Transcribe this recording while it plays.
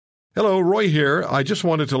Hello, Roy here. I just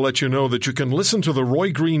wanted to let you know that you can listen to The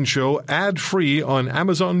Roy Green Show ad-free on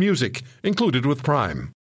Amazon Music, included with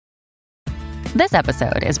Prime. This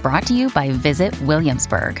episode is brought to you by Visit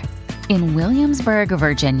Williamsburg. In Williamsburg,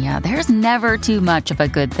 Virginia, there's never too much of a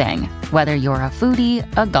good thing. Whether you're a foodie,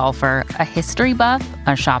 a golfer, a history buff,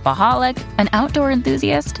 a shopaholic, an outdoor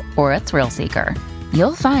enthusiast, or a thrill seeker,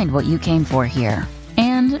 you'll find what you came for here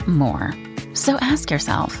and more. So ask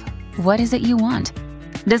yourself, what is it you want?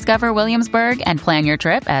 Discover Williamsburg and plan your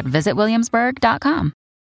trip at visitwilliamsburg.com.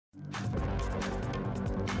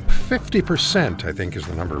 50%, I think, is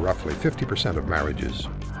the number roughly. 50% of marriages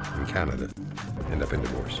in Canada end up in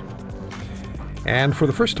divorce. And for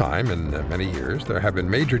the first time in many years, there have been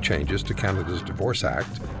major changes to Canada's Divorce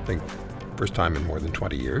Act. I think first time in more than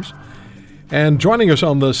 20 years. And joining us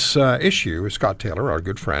on this issue is Scott Taylor, our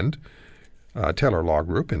good friend, Taylor Law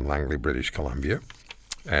Group in Langley, British Columbia.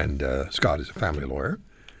 And Scott is a family lawyer.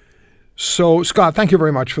 So, Scott, thank you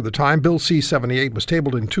very much for the time. Bill C-78 was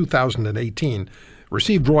tabled in 2018,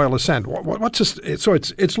 received royal assent. What's this? So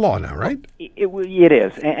it's law now, right? It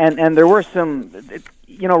is. And there were some,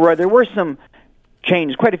 Roy, there were some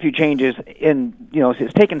changes, quite a few changes in,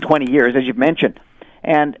 it's taken 20 years, as you've mentioned.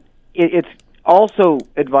 And it's also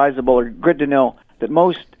advisable or good to know that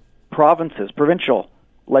most provinces, provincial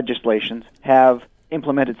legislations, have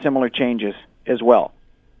implemented similar changes as well.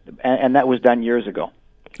 And that was done years ago.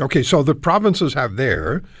 Okay, so the provinces have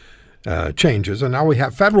their changes, and now we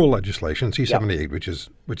have federal legislation, C-78, yep,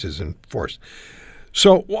 which is in force.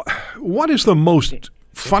 So what is the most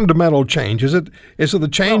fundamental change? Is it the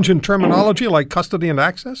change in terminology like custody and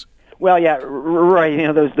access? Well, yeah,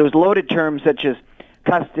 right. Those loaded terms such as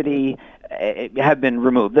custody have been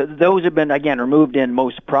removed. Those have been, again, removed in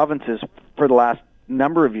most provinces for the last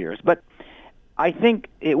number of years. But I think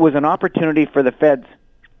it was an opportunity for the feds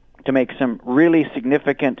to make some really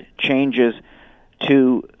significant changes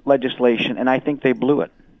to legislation, and I think they blew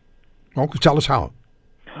it. Oh, tell us how.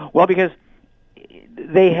 Well, because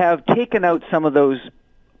they have taken out some of those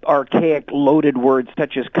archaic loaded words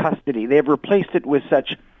such as custody. They have replaced it with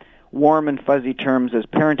such warm and fuzzy terms as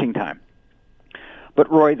parenting time.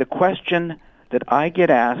 But, Roy, the question that I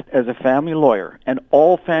get asked as a family lawyer, and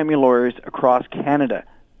all family lawyers across Canada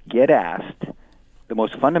get asked, the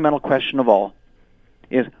most fundamental question of all,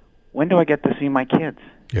 is, when do I get to see my kids?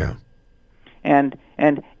 Yeah. And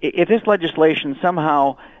if this legislation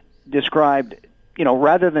somehow described,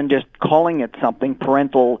 rather than just calling it something,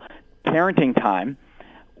 parental parenting time,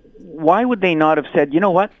 why would they not have said, you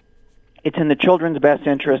know what, it's in the children's best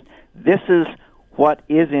interest, this is what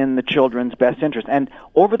is in the children's best interest? And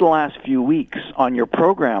over the last few weeks on your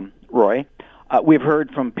program, Roy, we've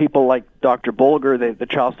heard from people like Dr. Bolger, the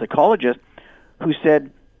child psychologist, who said,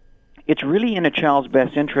 it's really in a child's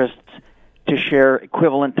best interests to share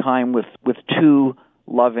equivalent time with two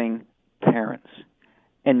loving parents.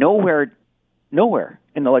 And nowhere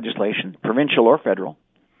in the legislation, provincial or federal,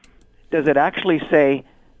 does it actually say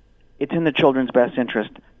it's in the children's best interest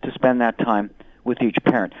to spend that time with each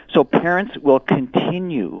parent. So parents will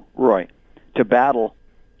continue, Roy, to battle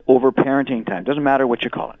over parenting time. Doesn't matter what you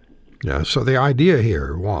call it. Yeah, so the idea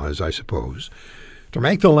here was, I suppose, to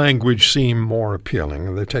make the language seem more appealing,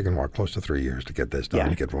 and they've taken, close to 3 years to get this done,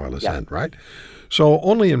 to get royal assent, right? So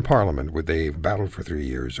only in Parliament would they have battled for 3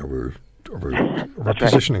 years over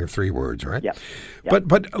positioning of 3 words, right? Yeah. But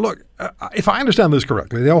look, if I understand this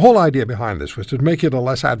correctly, the whole idea behind this was to make it a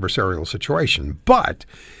less adversarial situation. But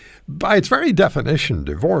by its very definition,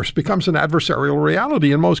 divorce becomes an adversarial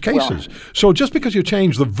reality in most cases. So just because you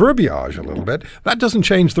change the verbiage a little bit, that doesn't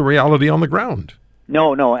change the reality on the ground.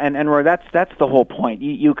 No, and Roy, that's the whole point.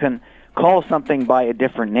 You can call something by a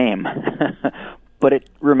different name, but it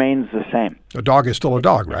remains the same. A dog is still a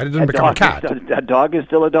dog, right? It didn't become a cat. A dog is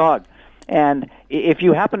still a dog. And if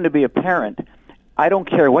you happen to be a parent, I don't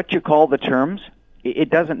care what you call the terms. It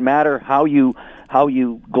doesn't matter how you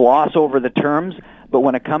gloss over the terms, but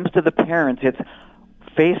when it comes to the parents, it's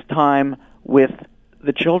FaceTime with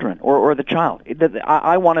the children or the child.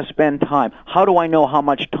 I want to spend time. How do I know how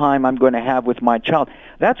much time I'm going to have with my child?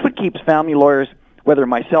 That's what keeps family lawyers, whether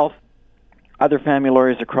myself, other family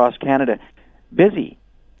lawyers across Canada, busy,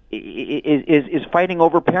 is fighting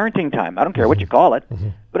over parenting time. I don't care what you call it,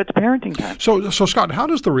 but it's parenting time. So Scott, how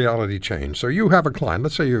does the reality change? So you have a client.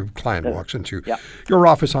 Let's say your client walks into your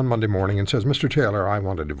office on Monday morning and says, Mr. Taylor, I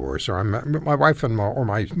want a divorce, or my wife and or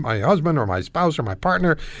my husband or my spouse or my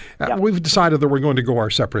partner, we've decided that we're going to go our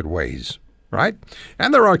separate ways. Right?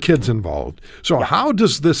 And there are kids involved. So how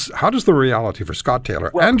does the reality for Scott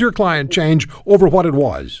Taylor and your client change over what it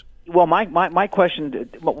was? Well, my question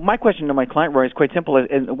to my client, Roy, is quite simple.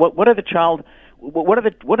 What are the child what are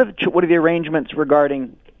the arrangements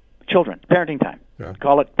regarding children, parenting time? Yeah.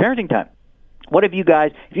 Call it parenting time. What have you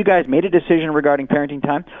guys? If you guys made a decision regarding parenting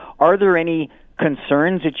time, are there any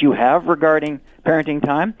concerns that you have regarding parenting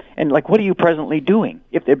time? And like, what are you presently doing?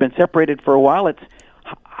 If they've been separated for a while, it's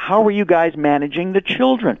how are you guys managing the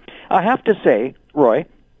children? I have to say, Roy,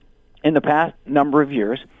 in the past number of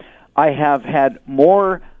years, I have had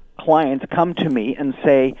more clients come to me and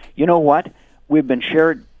say, you know what, we're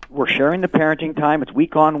sharing the parenting time, it's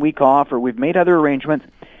week on, week off, or we've made other arrangements,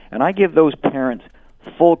 and I give those parents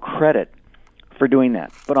full credit for doing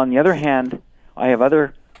that. But on the other hand, I have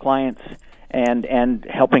other clients and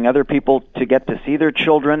helping other people to get to see their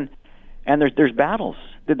children, and there's battles.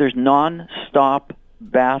 There's non-stop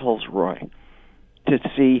battles, Roy, to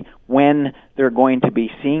see when they're going to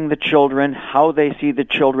be seeing the children, how they see the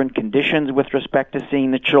children, conditions with respect to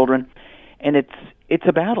seeing the children, and it's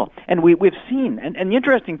a battle. And we've seen, and the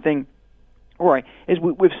interesting thing, Roy, is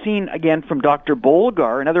we've seen, again, from Dr.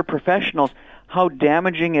 Bolgar and other professionals, how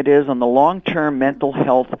damaging it is on the long-term mental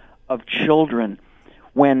health of children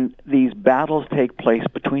when these battles take place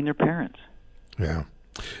between their parents. Yeah.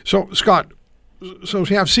 So, Scott, so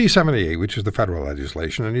you have C-78, which is the federal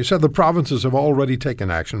legislation, and you said the provinces have already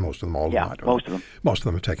taken action, most of them, all of them. Yeah, most of them. Most of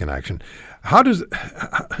them have taken action.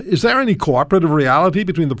 Is there any cooperative reality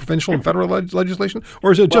between the provincial and federal legislation?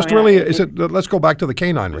 Or is it just let's go back to the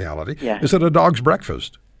canine reality. Yeah. Is it a dog's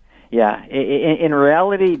breakfast? Yeah. In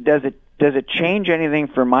reality, does it change anything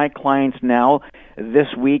for my clients now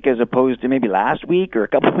this week as opposed to maybe last week or a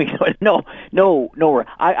couple of weeks ago? No.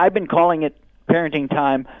 I've been calling it parenting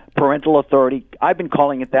time, parental authority. I've been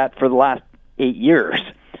calling it that for the last 8 years.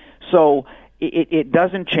 So it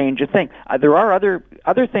doesn't change a thing. There are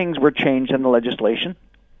other things were changed in the legislation.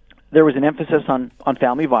 There was an emphasis on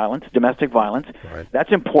family violence, domestic violence. Right.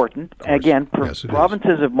 That's important. Again,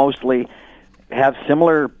 provinces have mostly have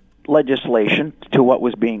similar legislation to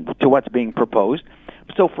what's being proposed.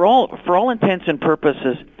 So for all intents and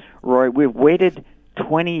purposes, Roy, we've waited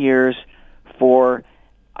 20 years for,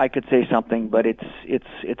 I could say something, but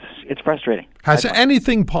it's frustrating. Has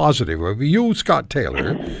anything positive? You, Scott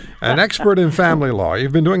Taylor, an expert in family law,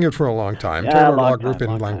 you've been doing it for a long time. Taylor Law Group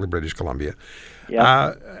in Langley, British Columbia.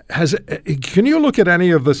 Yeah. Can you look at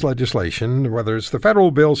any of this legislation, whether it's the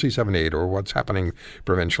federal bill C-78 or what's happening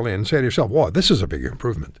provincially, and say to yourself, "Wow, this is a big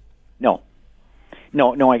improvement"? No,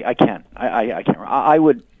 I can't. I can't. I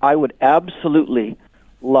would absolutely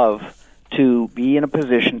love to be in a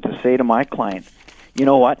position to say to my client, you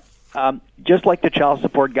know what? Just like the child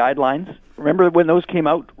support guidelines, remember when those came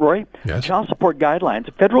out, Roy? Yes. Child support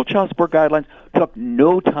guidelines, federal child support guidelines took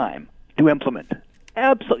no time to implement.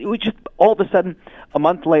 Absolutely. We just, all of a sudden, a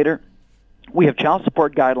month later, we have child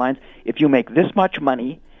support guidelines. If you make this much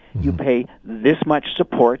money, you pay this much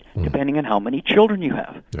support, depending on how many children you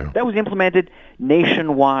have. Yeah. That was implemented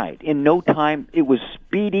nationwide. In no time, it was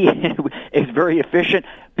speedy. It's very efficient.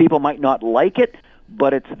 People might not like it,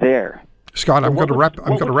 but it's there. Scott, I'm going to wrap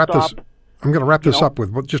this up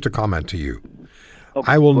with just a comment to you.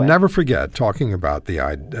 Okay, I will never forget talking about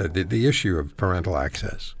the issue of parental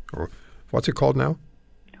access, or what's it called now?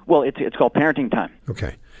 Well, it's called parenting time.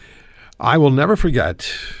 Okay. I will never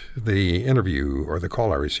forget the interview or the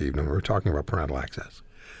call I received when we were talking about parental access.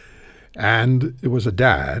 And it was a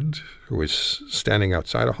dad who was standing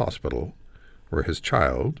outside a hospital where his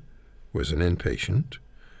child was an inpatient,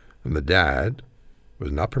 and the dad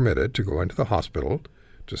was not permitted to go into the hospital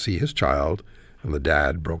to see his child, and the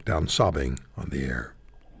dad broke down sobbing on the air.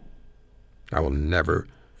 I will never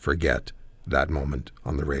forget that moment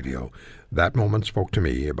on the radio. That moment spoke to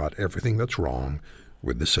me about everything that's wrong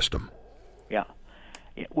with the system. Yeah.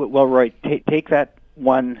 Well, Roy, take that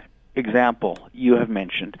one example you have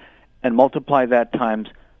mentioned and multiply that times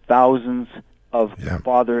thousands of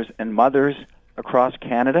fathers and mothers across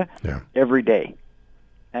Canada every day,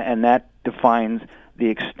 and that defines the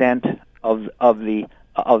extent of the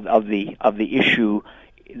issue.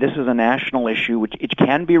 This is a national issue which it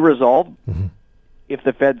can be resolved if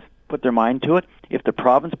the feds put their mind to it, if the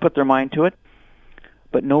province put their mind to it,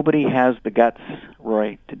 but nobody has the guts,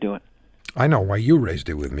 Roy, to do it. I know why you raised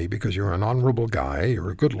it with me, because you're an honorable guy,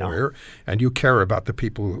 you're a good lawyer, and you care about the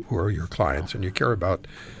people who are your clients, and you care about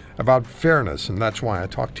fairness, and that's why I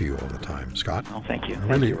talk to you all the time, Scott. Oh, thank you.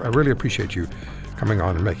 I really appreciate you coming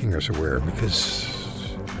on and making us aware, because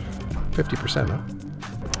 50%, huh?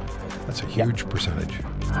 That's a huge percentage.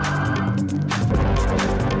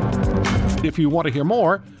 If you want to hear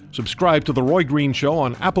more, subscribe to The Roy Green Show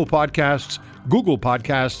on Apple Podcasts, Google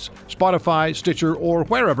Podcasts, Spotify, Stitcher, or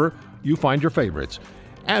wherever you find your favorites.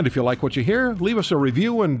 And if you like what you hear, leave us a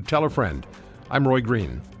review and tell a friend. I'm Roy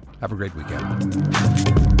Green. Have a great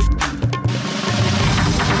weekend.